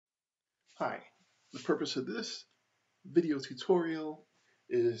Hi, the purpose of this video tutorial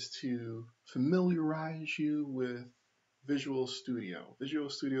is to familiarize you with Visual Studio. Visual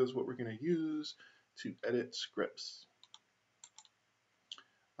Studio is what we're going to use to edit scripts.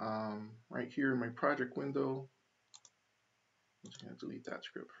 Right here in my project window, I'm just going to delete that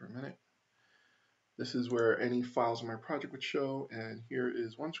script for a minute. This is where any files in my project would show, and here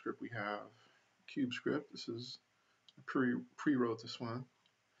is one script we have, Cube script. This is pre-wrote this one.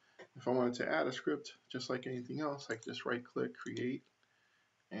 If I wanted to add a script, just like anything else, I could just right-click, create,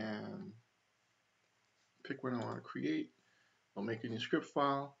 and pick what I want to create. I'll make a new script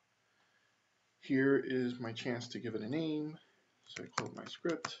file. Here is my chance to give it a name. So I call it my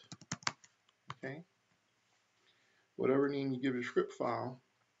script. Okay. Whatever name you give your script file,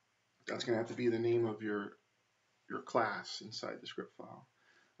 that's going to have to be the name of your class inside the script file.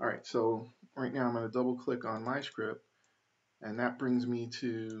 All right, so right now I'm going to double click on my script, and that brings me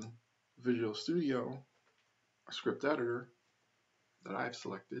to Visual Studio, a script editor that I've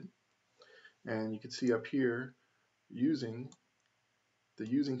selected. And you can see up here, the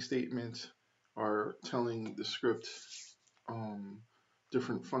using statements are telling the script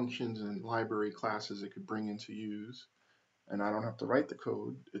different functions and library classes it could bring into use. And I don't have to write the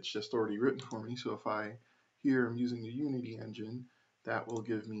code, it's just already written for me. So if here I'm using the Unity engine, that will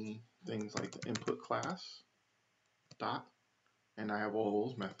give me things like the input class, dot, and I have all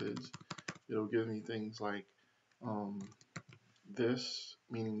those methods. It'll give me things like this,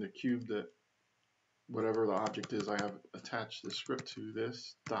 meaning the cube that whatever the object is I have attached the script to,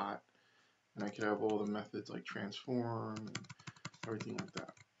 this, dot, and I could have all the methods like transform and everything like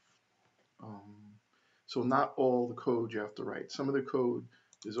that. So not all the code you have to write. Some of the code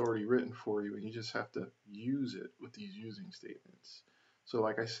is already written for you and you just have to use it with these using statements. So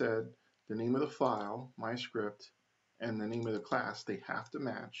like I said, the name of the file, my script, and the name of the class, they have to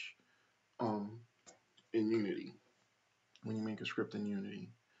match in Unity when you make a script in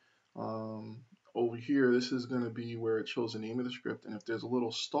Unity. Over here, this is going to be where it shows the name of the script, and if there's a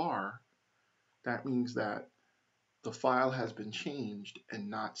little star, that means that the file has been changed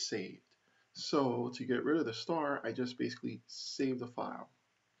and not saved. So to get rid of the star, I just basically save the file,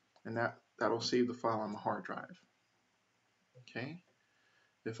 and that'll save the file on the hard drive. Okay.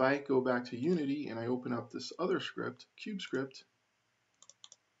 If I go back to Unity and I open up this other script, Cube script,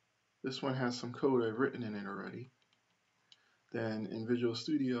 this one has some code I've written in it already. Then in Visual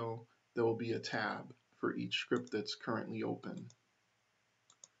Studio, there will be a tab for each script that's currently open.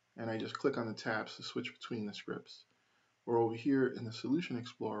 And I just click on the tabs to switch between the scripts. Or over here in the Solution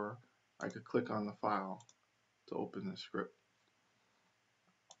Explorer, I could click on the file to open the script.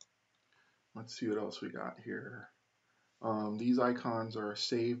 Let's see what else we got here. These icons are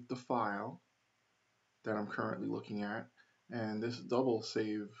save the file that I'm currently looking at, and this double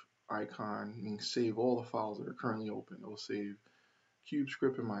save icon means save all the files that are currently open. It will save Cube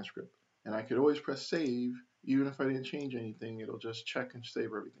script and my script. And I could always press save, even if I didn't change anything, it'll just check and save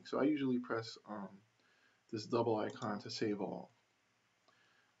everything. So I usually press this double icon to save all.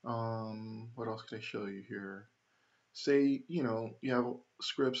 What else could I show you here? Say, you have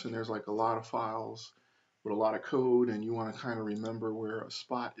scripts and there's like a lot of files with a lot of code and you want to kind of remember where a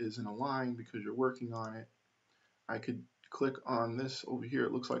spot is in a line because you're working on it. I could click on this over here.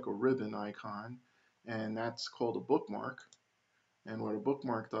 It looks like a ribbon icon, and that's called a bookmark. And what a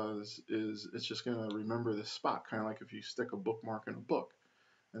bookmark does is it's just going to remember this spot, kind of like if you stick a bookmark in a book.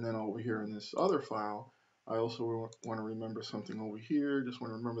 And then over here in this other file, I also want to remember something over here, just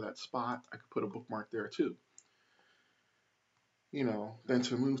want to remember that spot. I could put a bookmark there too. Then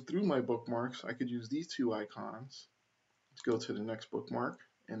to move through my bookmarks, I could use these two icons. Let's go to the next bookmark,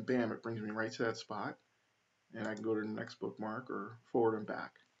 and bam, it brings me right to that spot. And I can go to the next bookmark or forward and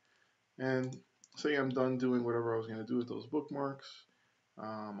back. And say I'm done doing whatever I was going to do with those bookmarks.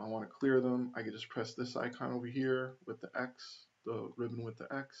 I want to clear them. I could just press this icon over here with the X, the ribbon with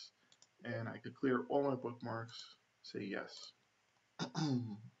the X, and I could clear all my bookmarks, say yes.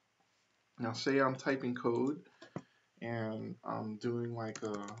 Now say I'm typing code and I'm doing I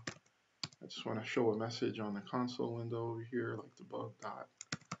just want to show a message on the console window over here, like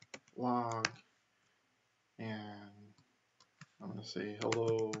debug.log, and I'm going to say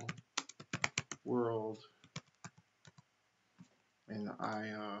hello world, and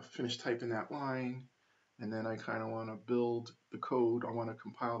I finish typing that line, and then I kind of want to build the code. I want to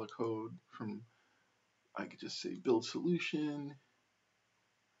compile the code from, I could just say build solution,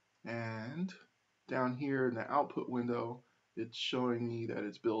 and down here in the output window, it's showing me that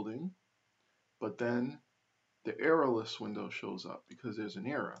it's building, but then the errorless window shows up because there's an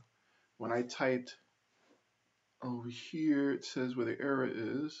error. When I typed over here, it says where the error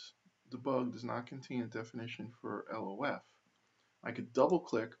is, debug does not contain a definition for LOF. I could double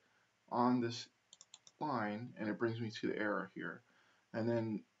click on this line and it brings me to the error here. And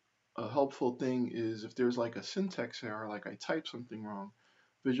then a helpful thing is if there's like a syntax error, like I type something wrong,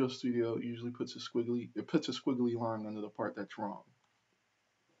 Visual Studio usually puts a squiggly line under the part that's wrong.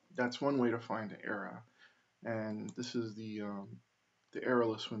 That's one way to find an error. And this is the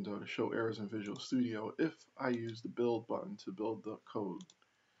errorless window to show errors in Visual Studio if I use the build button to build the code.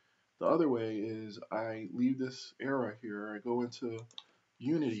 The other way is I leave this error here, I go into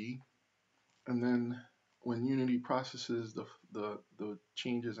Unity, and then when Unity processes the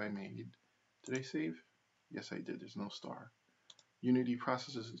changes I made, did I save? Yes, I did. There's no star. Unity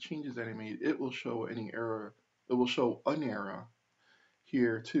processes the changes that I made. It will show any error. It will show an error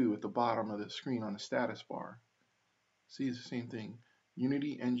here too at the bottom of the screen on the status bar. See, it's the same thing.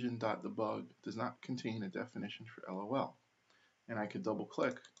 Unity engine.debug does not contain a definition for LOL. And I could double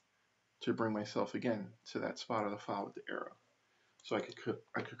click to bring myself again to that spot of the file with the error. So I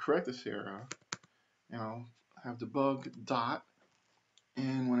could correct this error, and I'll have debug dot,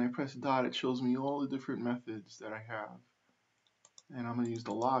 and when I press dot it shows me all the different methods that I have. And I'm going to use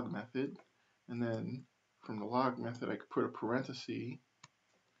the log method, and then from the log method I could put a parenthesis,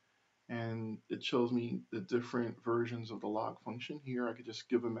 and it shows me the different versions of the log function. Here I could just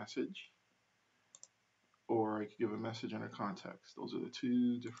give a message, or I could give a message under context. Those are the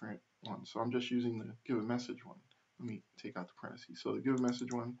two different ones. So I'm just using the give a message one. Let me take out the parentheses. So the give a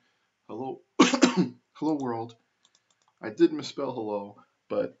message one, hello, hello world. I did misspell hello,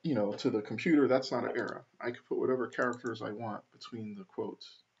 but you know, to the computer that's not an error. I could put whatever characters I want between the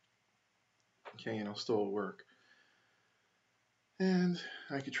quotes. Okay, and it'll still work. And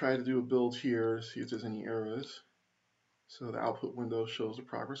I could try to do a build here to see if there's any errors. So the output window shows the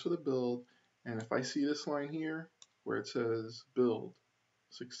progress of the build, and if I see this line here where it says build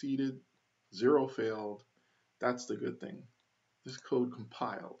succeeded, 0 failed, that's the good thing. This code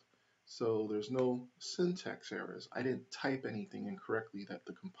compiled, so there's no syntax errors. I didn't type anything incorrectly that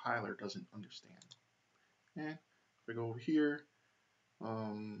the compiler doesn't understand. And if I go over here,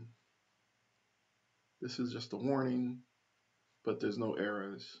 this is just a warning, but there's no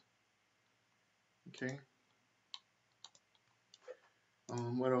errors. Okay.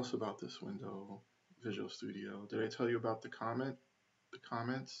 What else about this window, Visual Studio? Did I tell you about the comments?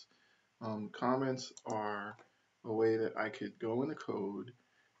 Comments are a way that I could go in the code,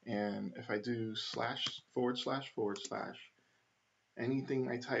 and if I do // anything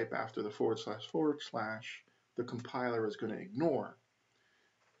I type after the // the compiler is going to ignore.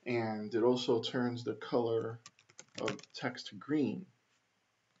 And it also turns the color of text to green.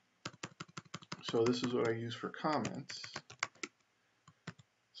 So this is what I use for comments.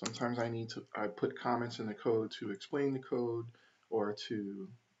 Sometimes I put comments in the code to explain the code, or to,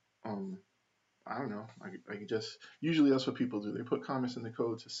 I don't know, I could just, usually that's what people do. They put comments in the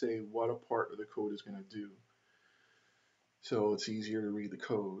code to say what a part of the code is going to do. So it's easier to read the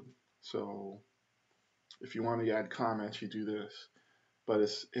code. So if you want to add comments, you do this. But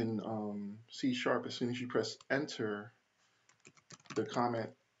it's in C#, as soon as you press enter, the comment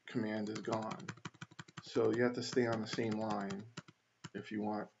command is gone. So you have to stay on the same line if you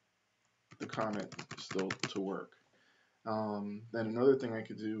want the comment still to work. Then another thing I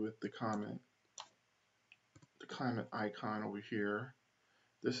could do with the comment icon over here,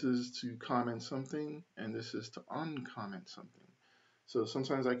 this is to comment something, and this is to uncomment something. So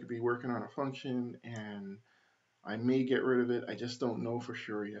sometimes I could be working on a function and I may get rid of it, I just don't know for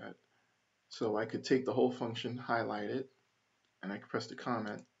sure yet. So I could take the whole function, highlight it, and I could press the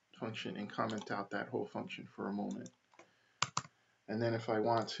comment function and comment out that whole function for a moment. And then if I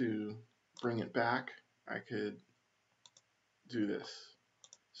want to bring it back, I could do this.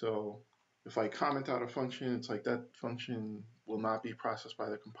 So if I comment out a function, it's like that function will not be processed by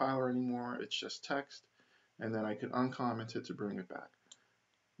the compiler anymore. It's just text. And then I can uncomment it to bring it back.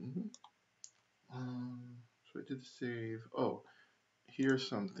 So I did save. Oh, here's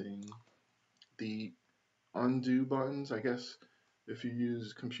something. The undo buttons, I guess if you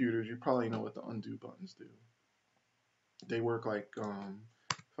use computers, you probably know what the undo buttons do. They work like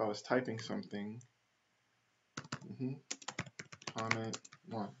if I was typing something, comment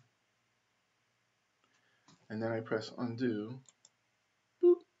 1, and then I press undo,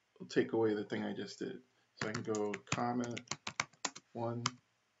 boop, it'll take away the thing I just did. So I can go comment 1,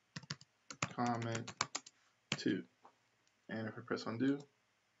 comment 2, and if I press undo,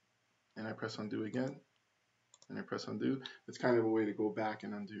 and I press undo again, and I press undo, it's kind of a way to go back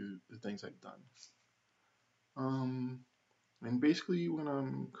and undo the things I've done. And basically when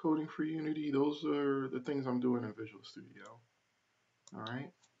I'm coding for Unity, those are the things I'm doing in Visual Studio.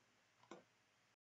 Alright.